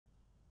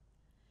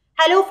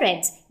Hello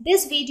friends,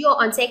 this video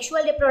on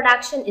sexual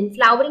reproduction in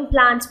flowering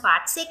plants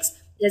part 6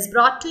 is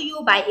brought to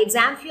you by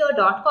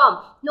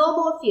examfear.com. No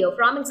more fear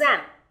from exam.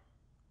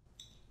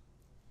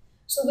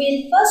 So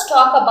we'll first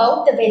talk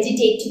about the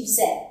vegetative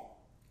cell,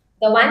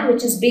 the one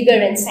which is bigger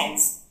in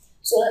size.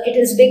 So it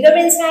is bigger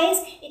in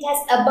size, it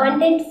has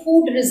abundant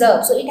food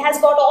reserve. So it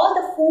has got all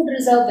the food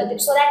reserve with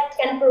it, so that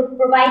can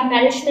provide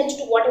nourishment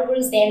to whatever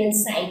is there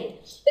inside it.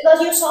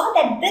 Because you saw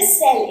that this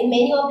cell in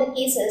many of the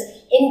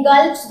cases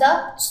engulfs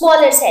the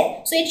smaller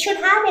cell. So it should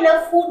have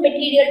enough food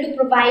material to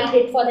provide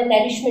it for the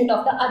nourishment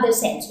of the other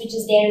cells which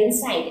is there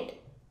inside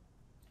it.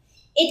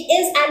 It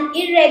is an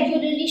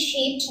irregularly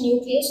shaped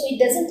nucleus, so it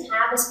doesn't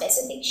have a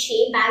specific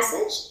shape as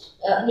such.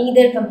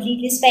 Neither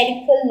completely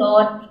spherical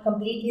nor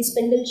completely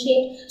spindle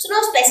shaped, so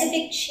no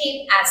specific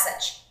shape as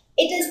such.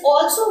 It is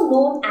also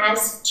known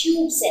as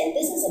tube cell.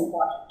 This is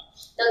important.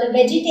 Now the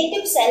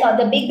vegetative cell or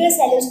the bigger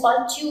cell is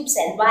called tube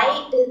cell.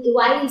 Why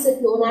is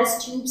it known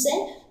as tube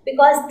cell?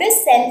 Because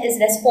this cell is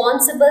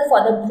responsible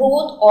for the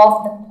growth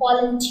of the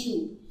pollen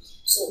tube.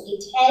 So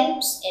it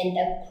helps in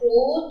the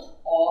growth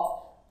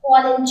of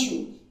pollen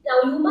tube.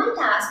 Now you might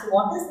ask,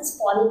 what is this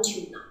pollen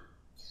tube now?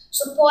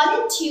 So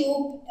pollen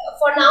tube,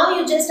 for now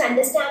you just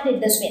understand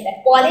it this way,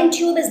 that pollen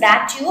tube is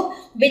that tube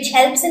which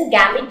helps in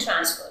gamete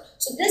transfer.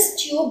 So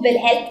this tube will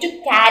help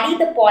to carry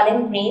the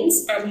pollen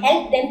grains and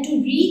help them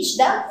to reach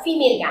the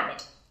female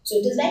gamete. So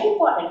it is very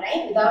important,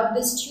 right? Without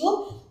this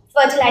tube,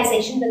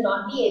 fertilization will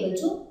not be able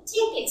to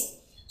take place.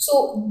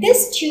 So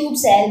this tube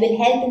cell will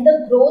help in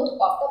the growth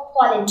of the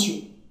pollen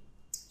tube.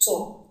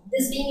 So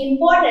this being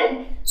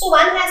important, so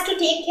one has to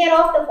take care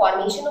of the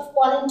formation of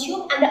pollen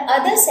tube and the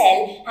other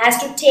cell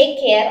has to take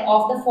care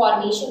of the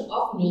formation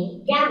of male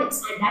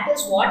gametes, and that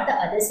is what the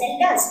other cell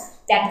does.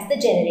 That is the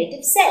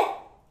generative cell.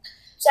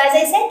 So as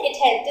I said,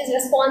 it is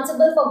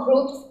responsible for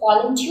growth of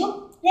pollen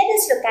tube. Let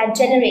us look at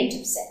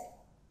generative cell.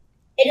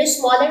 It is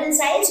smaller in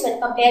size when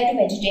compared to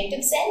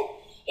vegetative cell.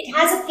 It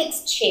has a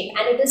fixed shape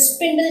and it is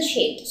spindle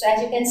shaped. So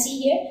as you can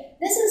see here,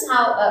 this is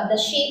how the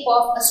shape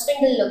of a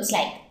spindle looks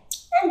like.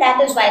 And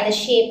that is why the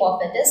shape of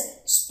it is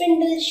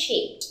spindle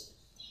shaped.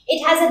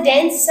 It has a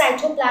dense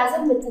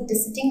cytoplasm with a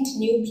distinct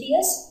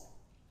nucleus.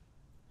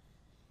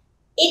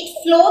 It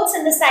floats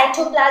in the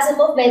cytoplasm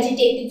of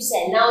vegetative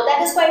cell. Now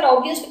that is quite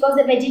obvious because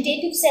the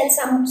vegetative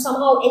cell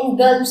somehow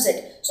engulfs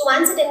it. So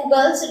once it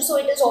engulfs it, so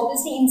it is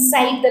obviously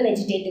inside the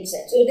vegetative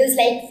cell. So it is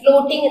like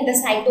floating in the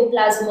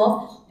cytoplasm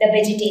of the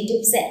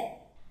vegetative cell.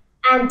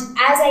 And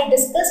as I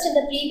discussed in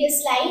the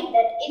previous slide,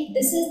 that if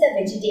this is the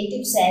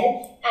vegetative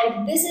cell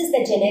and this is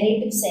the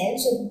generative cell,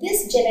 so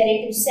this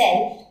generative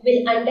cell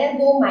will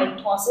undergo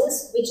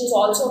mitosis, which is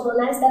also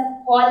known as the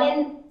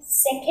pollen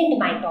second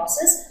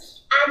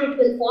mitosis, and it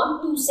will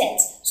form two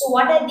cells. So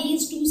what are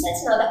these two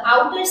cells? Now the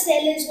outer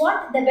cell is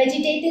what? The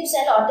vegetative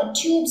cell or the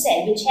tube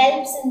cell, which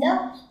helps in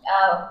the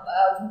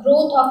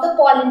growth of the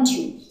pollen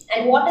tube.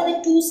 And what are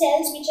the two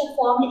cells which are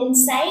formed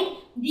inside?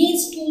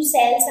 These two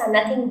cells are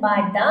nothing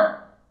but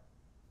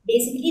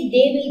basically,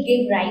 they will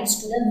give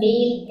rise to the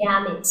male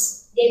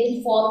gametes. They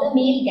will form the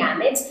male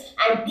gametes,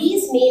 and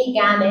these male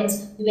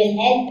gametes will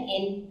help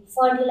in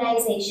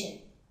fertilization.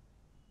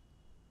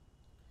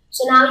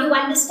 So now you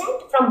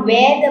understand from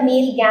where the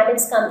male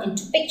gametes come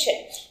into picture.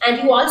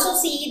 And you also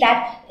see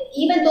that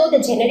even though the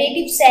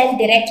generative cell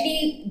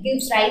directly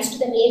gives rise to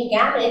the male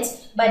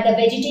gametes, but the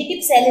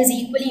vegetative cell is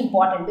equally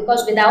important,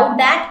 because without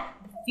that,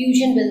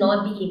 fusion will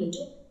not be able to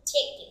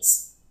take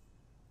place.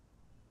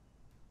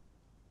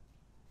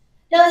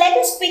 Now let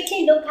us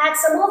quickly look at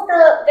some of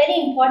the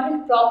very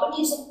important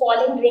properties of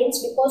pollen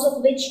grains, because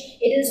of which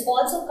it is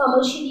also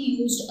commercially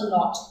used a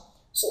lot.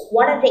 So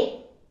what are they?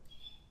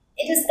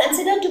 It is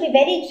considered to be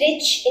very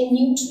rich in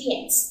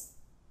nutrients.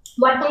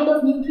 What kind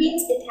of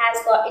nutrients it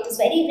has got? It is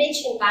very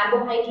rich in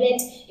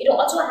carbohydrates. It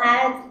also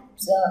has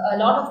a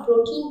lot of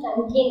protein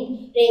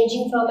content,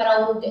 ranging from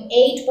around 8%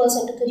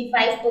 to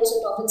 35%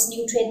 of its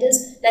nutrient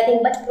is nothing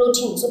but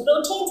protein. So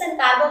proteins and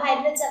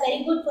carbohydrates are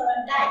very good for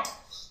our diet.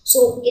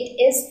 So it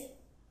is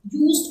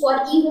used for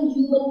even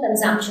human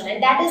consumption,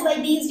 and that is why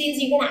these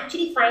days you can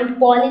actually find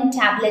pollen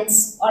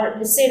tablets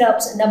or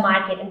syrups in the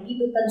market, and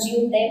people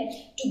consume them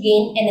to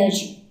gain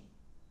energy.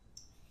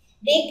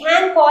 They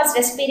can cause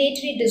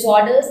respiratory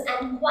disorders,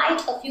 and quite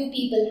a few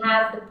people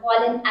have the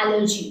pollen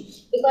allergy,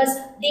 because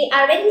they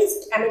are very,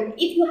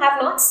 if you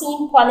have not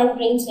seen pollen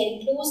grains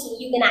very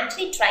closely, you can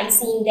actually try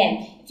seeing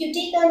them. If you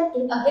take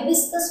a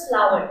hibiscus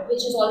flower,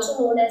 which is also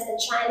known as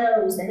the China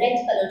rose, the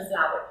red colored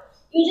flower,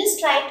 you just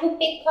try to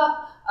pick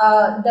up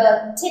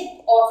the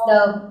tip of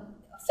the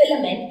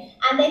filament,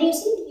 and then you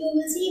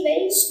will see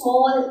very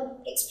small,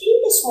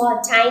 extremely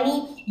small,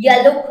 tiny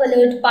yellow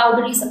colored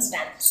powdery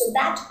substance. So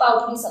that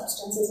powdery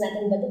substance is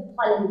nothing but the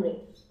pollen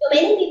grain. So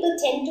many people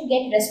tend to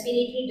get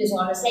respiratory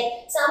disorders.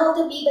 Like some of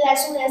the people,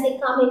 as soon as they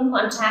come in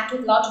contact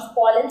with a lot of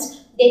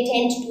pollens, they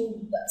tend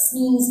to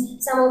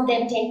sneeze. Some of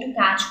them tend to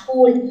catch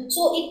cold.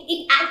 So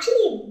it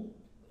actually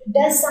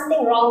does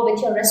something wrong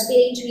with your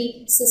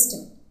respiratory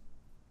system.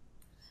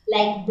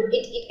 Like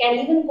it can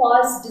even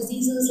cause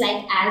diseases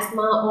like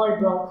asthma or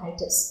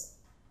bronchitis.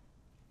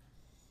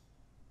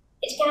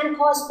 It can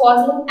cause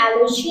pollen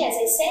allergy, as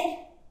I said.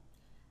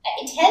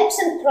 It helps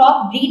in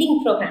crop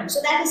breeding programs.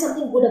 So that is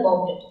something good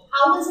about it.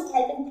 How does it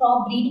help in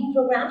crop breeding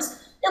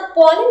programs? Now,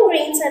 pollen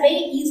grains are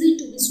very easy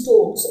to be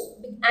stored. So,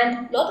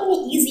 and not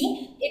only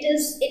easy, it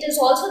is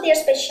also their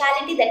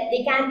speciality that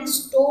they can be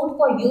stored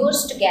for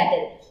years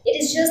together.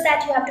 It is just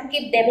that you have to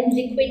keep them in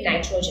liquid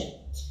nitrogen.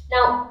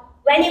 Now,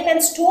 when you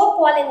can store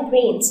pollen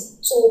grains,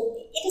 so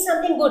it is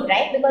something good,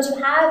 right? Because you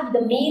have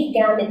the male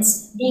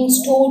gametes being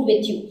stored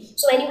with you.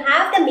 So when you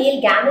have the male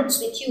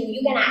gametes with you,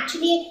 you can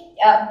actually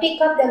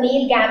pick up the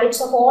male gametes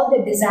of all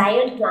the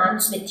desired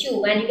plants with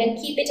you, and you can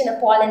keep it in a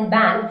pollen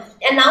bank.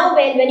 And now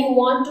when you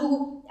want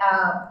to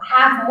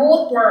have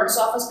more plants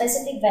of a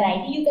specific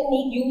variety, you can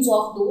make use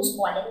of those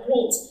pollen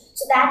grains.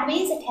 So that way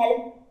it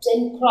helps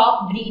in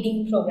crop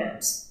breeding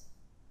programs.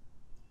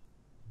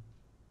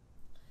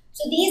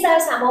 So these are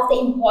some of the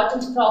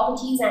important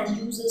properties and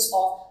uses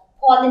of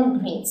pollen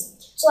grains.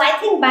 So I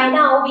think by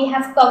now we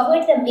have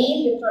covered the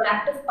male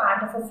reproductive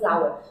part of a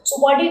flower. So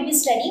what did we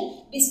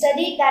study? We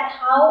studied that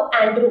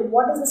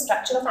what is the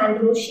structure of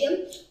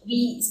androecium.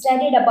 We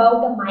studied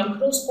about the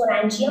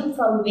microsporangium,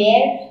 from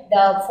where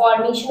the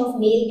formation of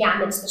male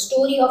gametes, the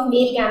story of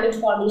male gamete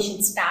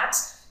formation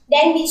starts.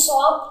 Then we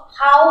saw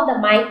how the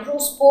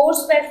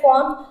microspores were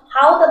formed,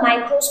 how the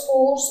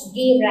microspores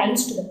gave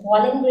rise to the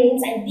pollen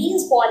grains, and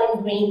these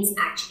pollen grains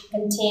actually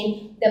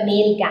contain the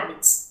male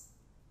gametes.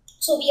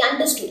 So we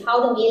understood how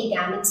the male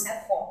gametes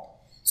have formed.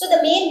 So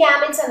the male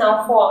gametes are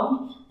now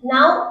formed.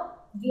 Now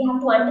we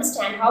have to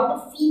understand how the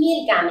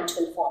female gamete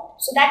will form.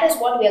 So that is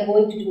what we are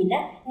going to do in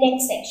the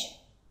next section.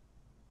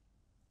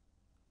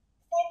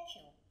 Thank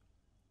you.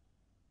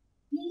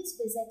 Please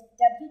visit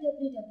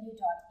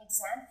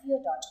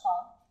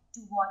www.examfear.com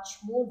to watch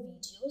more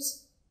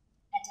videos,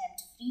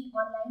 attempt free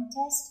online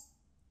test,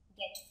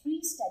 get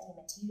free study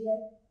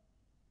material,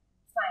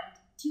 find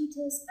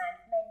tutors and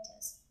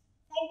mentors.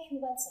 Thank you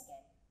once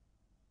again.